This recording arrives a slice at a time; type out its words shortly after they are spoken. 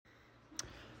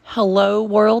Hello,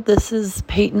 world. This is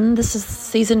Peyton. This is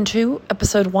season 2,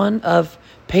 episode 1 of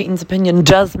Peyton's Opinion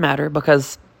Does Matter,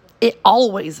 because it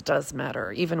always does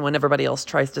matter, even when everybody else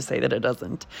tries to say that it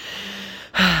doesn't.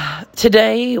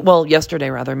 Yesterday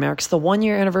marks the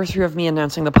 1-year anniversary of me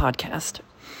announcing the podcast.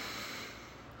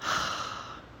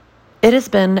 It has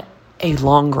been a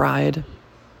long ride.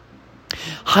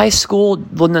 My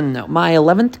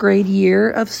 11th grade year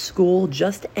of school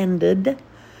just ended.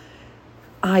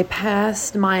 I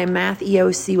passed my math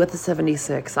EOC with a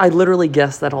 76. I literally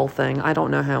guessed that whole thing. I don't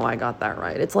know how I got that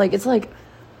right. It's like,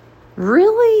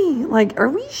 really? Like, are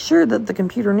we sure that the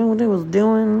computer knew what it was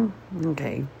doing?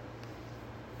 Okay.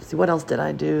 See, what else did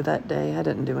I do that day? I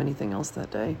didn't do anything else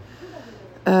that day.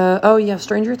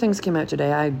 Stranger Things came out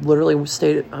today. I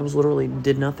literally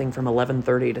did nothing from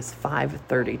 11:30 to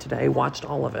 5:30 today. Watched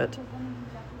all of it.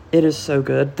 It is so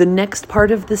good. The next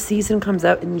part of the season comes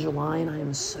out in July, and I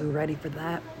am so ready for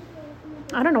that.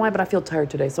 I don't know why, but I feel tired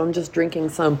today, so I'm just drinking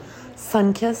some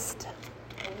Sunkist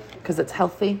because it's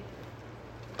healthy.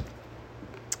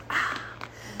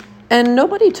 And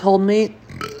nobody told me,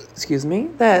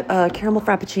 that caramel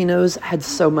frappuccinos had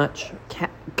so much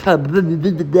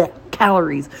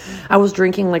calories. I was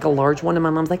drinking like a large one, and my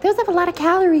mom's like, "Those have a lot of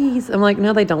calories." I'm like,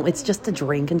 "No, they don't. It's just a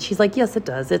drink." And she's like, "Yes, it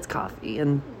does. It's coffee."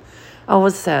 And I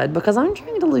was sad because I'm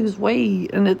trying to lose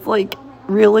weight, and it's like,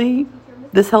 really?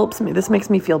 This helps me. This makes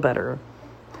me feel better.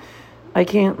 I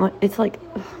can't, it's like,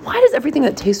 why is everything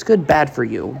that tastes good bad for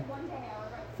you?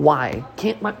 Why?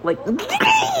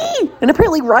 And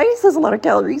apparently rice has a lot of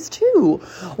calories too.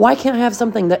 Why can't I have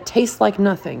something that tastes like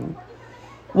nothing?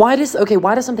 Why does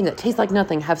something that tastes like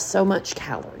nothing have so much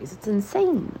calories? It's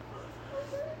insane.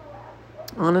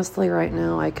 Honestly, right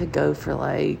now, I could go for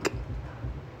like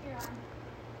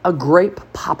a grape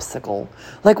popsicle,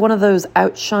 like one of those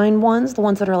Outshine ones, the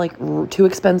ones that are like too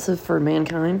expensive for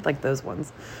mankind, like those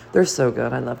ones. They're so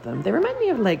good. I love them. They remind me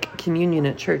of like communion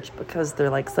at church because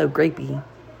they're like so grapey.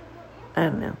 I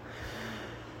don't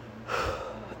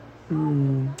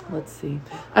know. Let's see.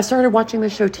 I started watching the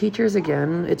show Teachers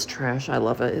again. It's trash. I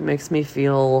love it. It makes me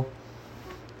feel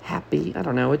happy. I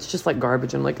don't know. It's just like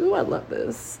garbage. I'm like, ooh, I love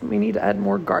this. We need to add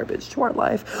more garbage to our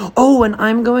life. Oh, and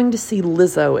I'm going to see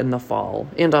Lizzo in the fall,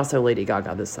 and also Lady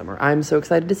Gaga this summer. I'm so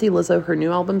excited to see Lizzo. Her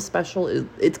new album special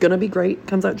it's going to be great.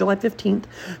 Comes out July 15th.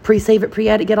 Pre-save it,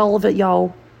 pre-add it, get all of it,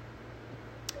 y'all.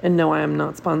 And no, I am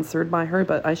not sponsored by her,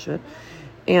 but I should.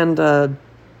 And so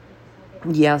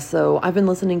I've been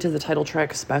listening to the title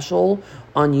track special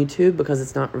on YouTube because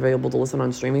it's not available to listen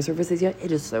on streaming services yet.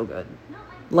 It is so good.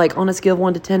 Like, on a scale of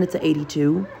 1 to 10, it's an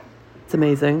 82. It's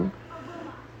amazing.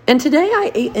 And today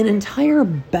I ate an entire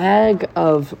bag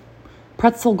of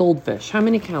pretzel goldfish. How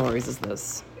many calories is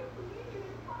this?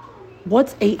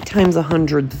 What's 8 times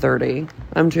 130?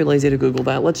 I'm too lazy to Google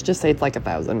that. Let's just say it's like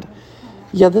 1,000.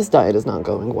 Yeah, this diet is not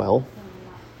going well.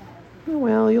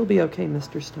 Well, you'll be okay,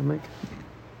 Mr. Stomach.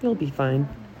 You'll be fine.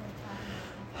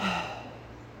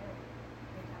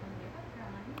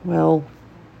 Well,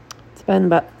 it's been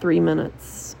about 3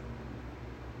 minutes.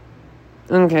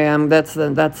 Okay, that's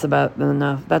about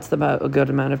enough. That's about a good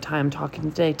amount of time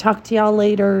talking today. Talk to y'all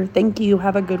later. Thank you.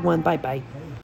 Have a good one. Bye-bye.